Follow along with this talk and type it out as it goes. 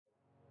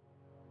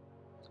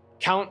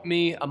Count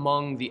me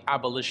among the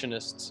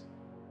abolitionists.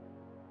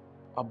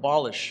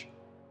 Abolish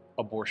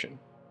abortion.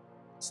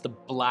 It's the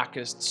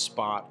blackest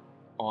spot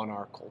on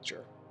our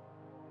culture.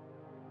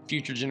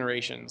 Future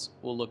generations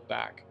will look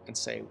back and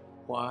say,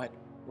 what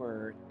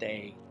were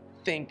they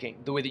thinking?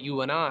 The way that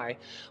you and I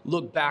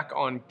look back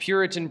on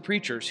Puritan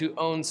preachers who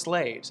owned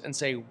slaves and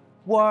say,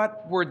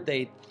 what were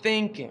they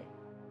thinking?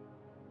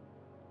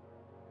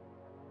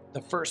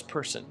 The first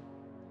person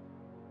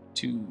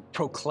to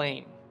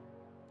proclaim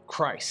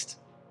Christ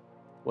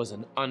was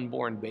an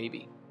unborn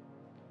baby.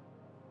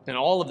 And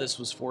all of this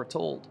was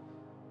foretold.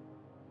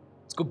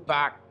 Let's go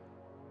back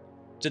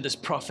to this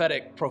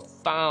prophetic,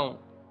 profound,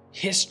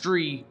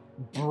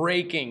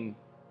 history-breaking,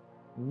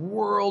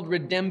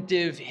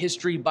 world-redemptive,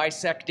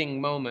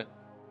 history-bisecting moment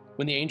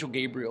when the angel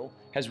Gabriel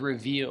has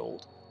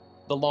revealed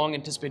the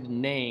long-anticipated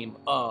name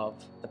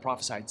of the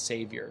prophesied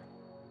Savior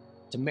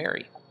to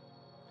Mary.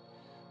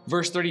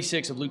 Verse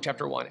 36 of Luke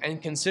chapter 1,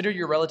 and consider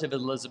your relative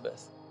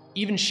Elizabeth.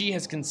 Even she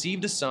has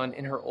conceived a son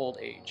in her old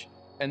age,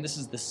 and this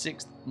is the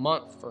 6th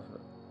month for her,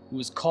 who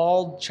is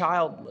called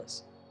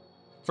childless.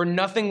 For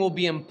nothing will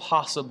be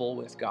impossible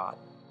with God.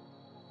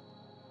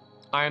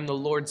 I am the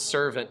Lord's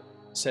servant,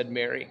 said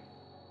Mary.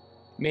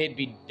 May it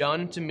be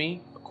done to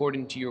me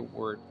according to your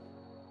word.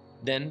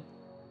 Then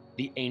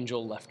the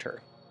angel left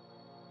her.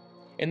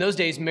 In those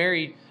days,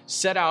 Mary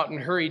set out and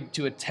hurried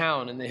to a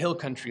town in the hill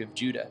country of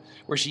Judah,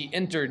 where she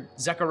entered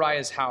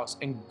Zechariah's house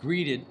and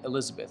greeted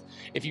Elizabeth.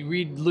 If you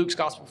read Luke's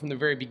gospel from the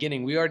very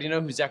beginning, we already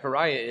know who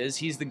Zechariah is.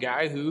 He's the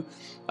guy who,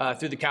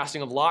 through the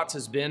casting of lots,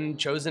 has been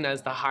chosen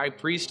as the high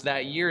priest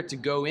that year to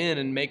go in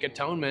and make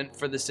atonement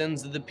for the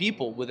sins of the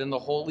people within the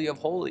Holy of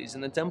Holies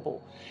in the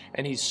temple.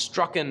 And he's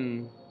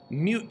strucken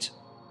mute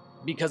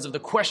because of the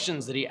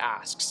questions that he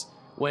asks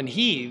when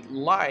he,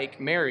 like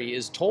Mary,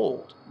 is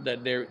told that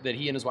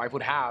he and his wife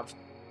would have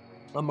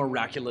a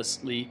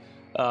miraculously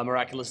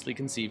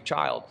conceived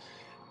child.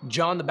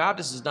 John the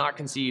Baptist is not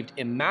conceived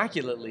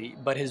immaculately,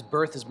 but his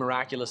birth is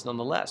miraculous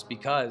nonetheless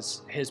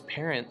because his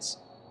parents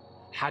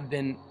had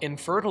been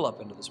infertile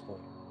up until this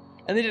point.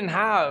 And they didn't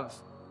have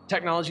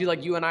technology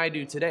like you and I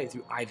do today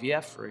through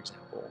IVF, for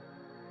example.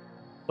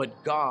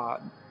 But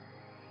God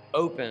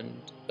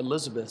opened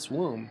Elizabeth's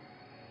womb,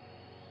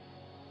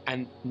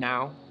 and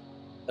now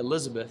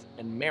Elizabeth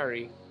and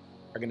Mary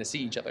are going to see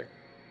each other.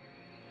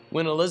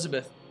 When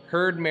Elizabeth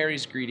heard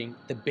Mary's greeting,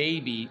 the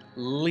baby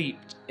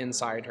leaped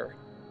inside her,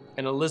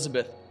 and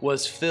Elizabeth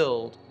was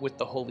filled with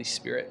the Holy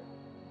Spirit.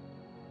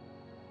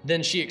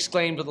 Then she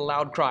exclaimed with a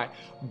loud cry,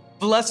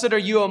 "Blessed are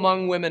you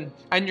among women,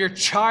 and your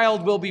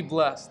child will be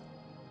blessed.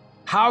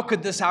 How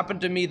could this happen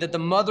to me, that the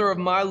mother of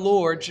my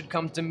Lord should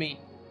come to me?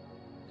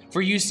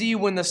 For you see,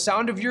 when the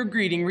sound of your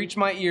greeting reached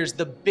my ears,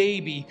 the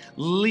baby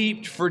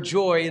leaped for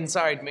joy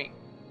inside me.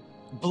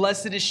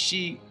 Blessed is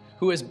she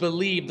who has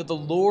believed that the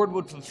Lord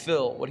would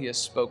fulfill what he has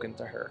spoken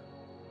to her."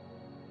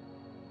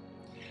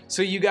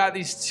 So you got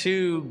these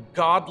two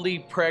godly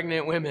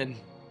pregnant women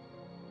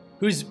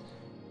whose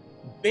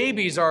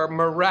babies are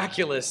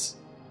miraculous.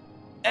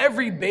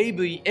 Every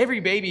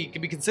baby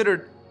can be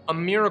considered a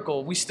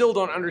miracle. We still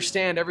don't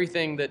understand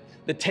everything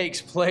that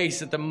takes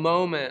place at the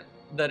moment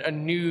that a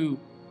new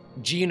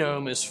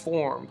genome is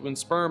formed. When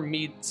sperm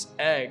meets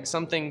egg,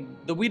 something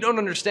that we don't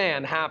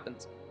understand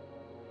happens.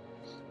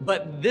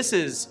 But this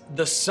is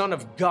the Son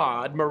of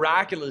God,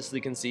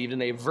 miraculously conceived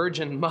in a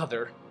virgin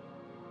mother.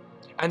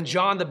 And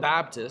John the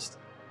Baptist,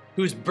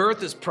 whose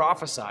birth is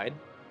prophesied,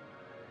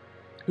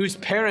 whose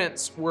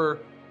parents were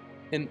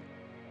in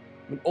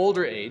an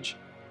older age,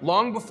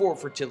 long before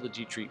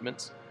fertility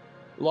treatments,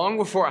 long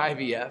before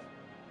IVF,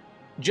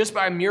 just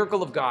by a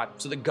miracle of God,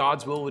 so that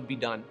God's will would be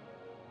done.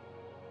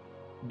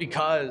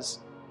 Because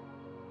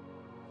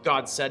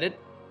God said it,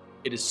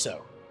 it is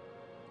so.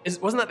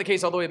 Wasn't that the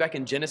case all the way back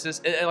in Genesis?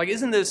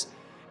 Isn't this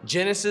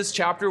Genesis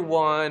chapter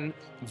 1,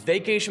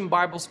 Vacation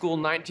Bible School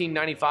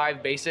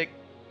 1995 basic?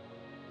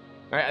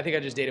 Right, I think I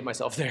just dated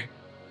myself there.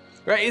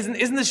 Right?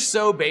 Isn't this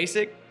so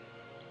basic?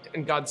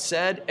 And God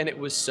said, and it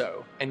was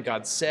so. And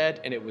God said,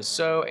 and it was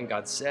so. And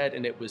God said,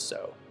 and it was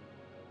so.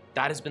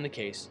 That has been the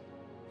case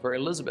for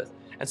Elizabeth.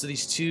 And so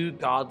these two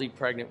godly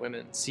pregnant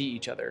women see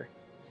each other.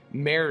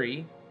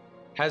 Mary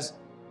has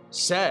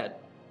said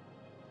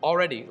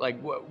already, like,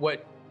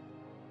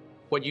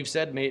 what you've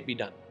said, may it be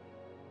done.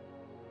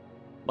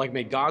 Like,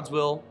 may God's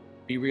will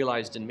be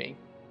realized in me.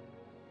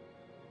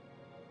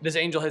 This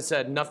angel has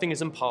said, nothing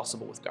is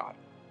impossible with God.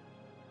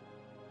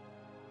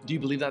 Do you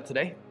believe that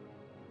today?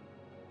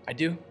 I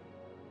do.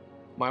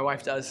 My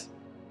wife does.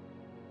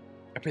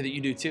 I pray that you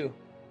do too.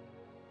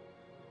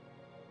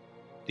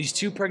 These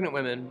two pregnant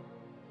women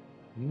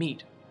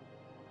meet.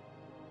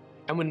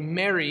 And when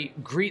Mary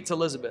greets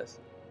Elizabeth,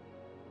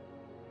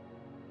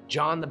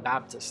 John the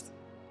Baptist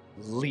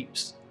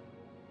leaps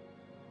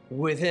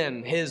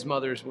within his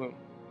mother's womb.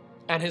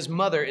 And his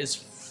mother is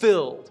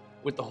filled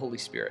with the Holy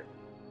Spirit.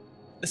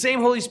 The same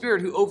Holy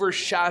Spirit who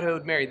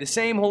overshadowed Mary. The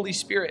same Holy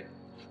Spirit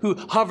who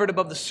hovered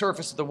above the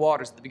surface of the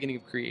waters at the beginning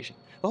of creation.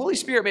 The Holy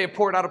Spirit may have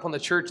poured out upon the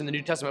church in the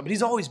New Testament, but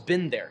he's always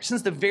been there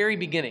since the very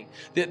beginning.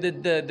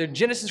 The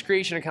Genesis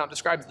creation account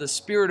describes the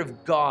Spirit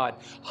of God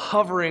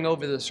hovering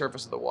over the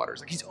surface of the waters.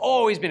 Like he's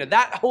always been there.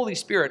 That Holy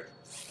Spirit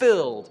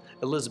filled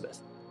Elizabeth.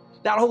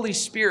 That Holy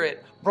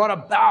Spirit brought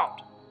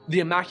about the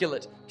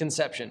Immaculate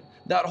Conception.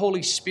 That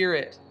Holy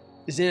Spirit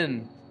is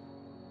in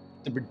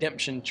the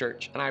Redemption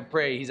Church. And I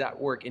pray he's at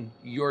work in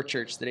your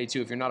church today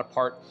too, if you're not a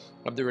part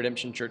of the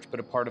Redemption Church,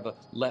 but a part of a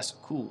less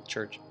cool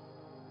church.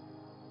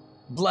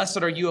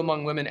 Blessed are you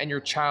among women, and your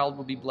child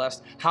will be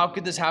blessed. How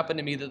could this happen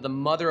to me, that the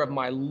mother of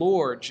my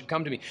Lord should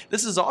come to me?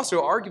 This is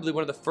also arguably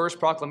one of the first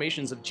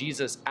proclamations of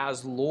Jesus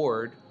as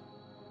Lord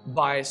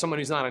by someone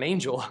who's not an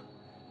angel.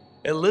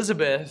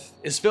 Elizabeth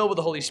is filled with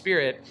the Holy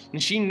Spirit,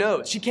 and she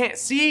knows. She can't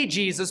see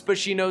Jesus, but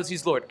she knows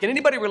he's Lord. Can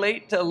anybody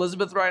relate to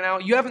Elizabeth right now?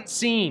 You haven't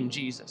seen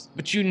Jesus,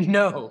 but you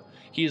know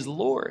he is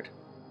Lord.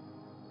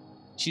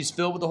 She's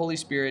filled with the Holy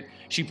Spirit.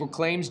 She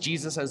proclaims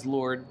Jesus as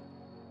Lord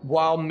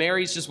while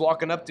Mary's just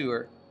walking up to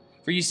her.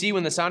 For you see,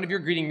 when the sound of your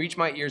greeting reached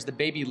my ears, the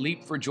baby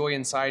leaped for joy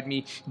inside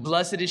me.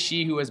 Blessed is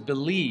she who has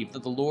believed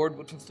that the Lord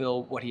would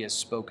fulfill what he has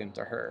spoken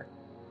to her.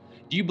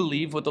 Do you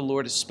believe what the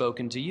Lord has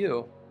spoken to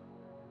you?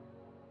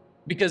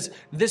 Because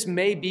this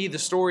may be the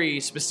story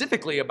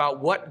specifically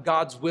about what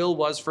God's will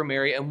was for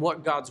Mary and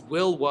what God's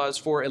will was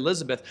for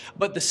Elizabeth.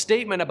 But the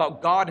statement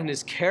about God and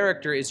his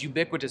character is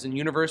ubiquitous and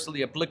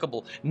universally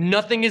applicable.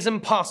 Nothing is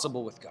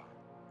impossible with God.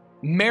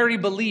 Mary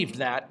believed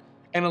that,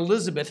 and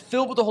Elizabeth,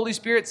 filled with the Holy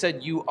Spirit,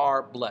 said, you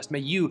are blessed. May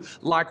you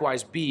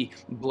likewise be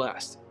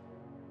blessed.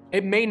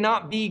 It may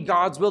not be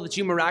God's will that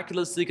you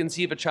miraculously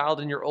conceive a child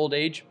in your old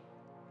age.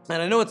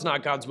 And I know it's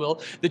not God's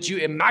will that you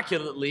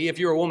immaculately, if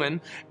you're a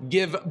woman,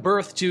 give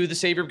birth to the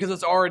Savior, because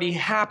it's already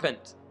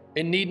happened.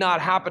 It need not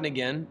happen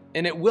again,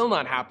 and it will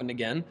not happen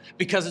again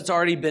because it's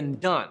already been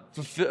done.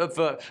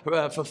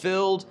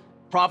 Fulfilled,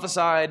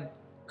 prophesied,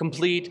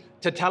 complete,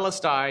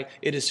 tetelestai,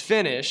 it is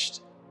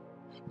finished.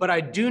 But I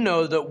do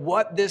know that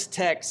what this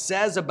text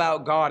says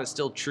about God is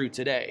still true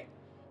today.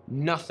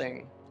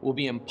 Nothing will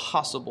be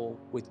impossible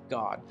with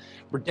God.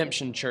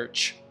 Redemption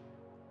Church,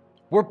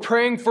 we're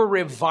praying for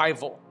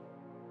revival.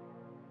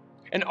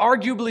 And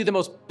arguably the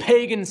most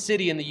pagan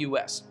city in the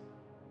U.S.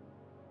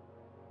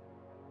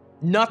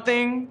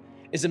 Nothing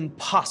is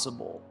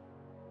impossible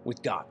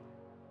with God.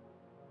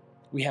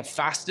 We have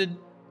fasted.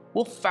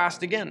 We'll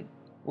fast again.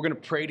 We're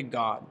going to pray to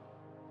God,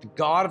 the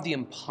God of the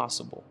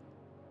impossible,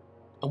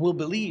 and we'll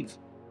believe.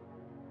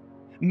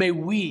 May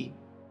we,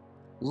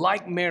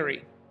 like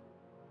Mary,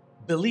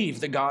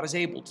 believe that God is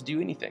able to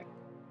do anything.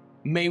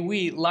 May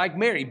we, like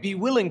Mary, be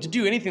willing to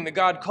do anything that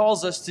God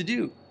calls us to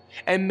do.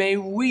 And may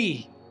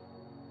we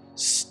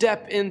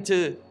step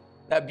into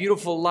that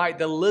beautiful light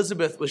that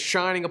Elizabeth was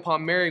shining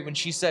upon Mary when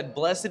she said,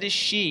 blessed is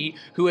she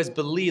who has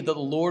believed that the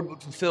Lord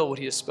would fulfill what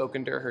he has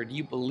spoken to her. Do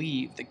you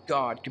believe that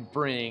God could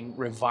bring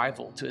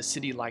revival to a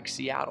city like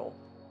Seattle?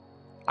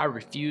 I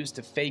refuse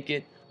to fake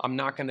it. I'm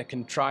not going to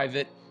contrive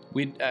it.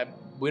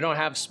 We don't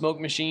have smoke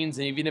machines,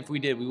 and even if we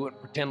did, we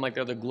wouldn't pretend like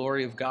they're the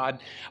glory of God.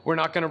 We're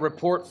not going to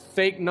report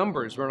fake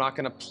numbers. We're not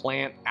going to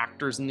plant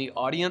actors in the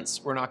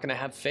audience. We're not going to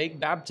have fake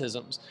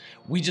baptisms.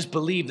 We just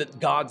believe that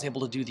God's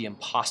able to do the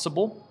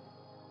impossible,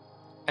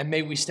 and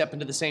may we step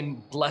into the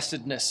same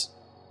blessedness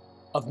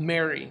of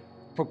Mary,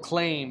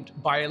 proclaimed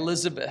by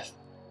Elizabeth.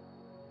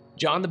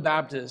 John the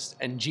Baptist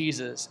and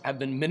Jesus have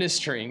been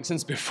ministering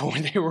since before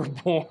they were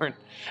born,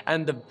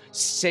 and the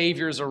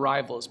Savior's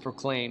arrival is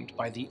proclaimed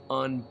by the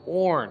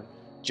unborn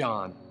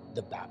John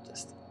the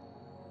Baptist.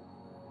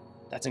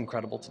 That's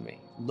incredible to me.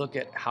 Look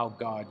at how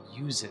God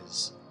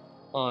uses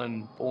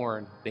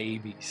unborn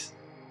babies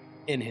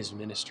in his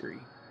ministry.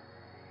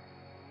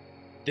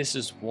 This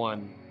is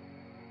one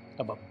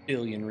of a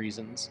billion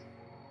reasons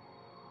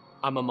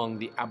I'm among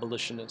the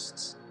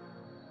abolitionists.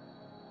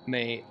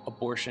 May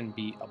abortion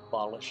be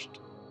abolished.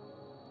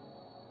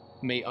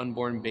 May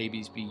unborn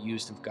babies be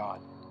used of God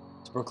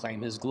to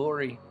proclaim his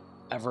glory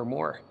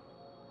evermore.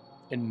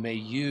 And may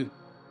you,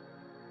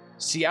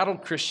 Seattle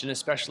Christian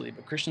especially,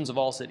 but Christians of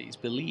all cities,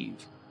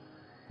 believe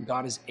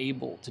God is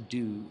able to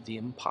do the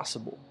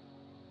impossible.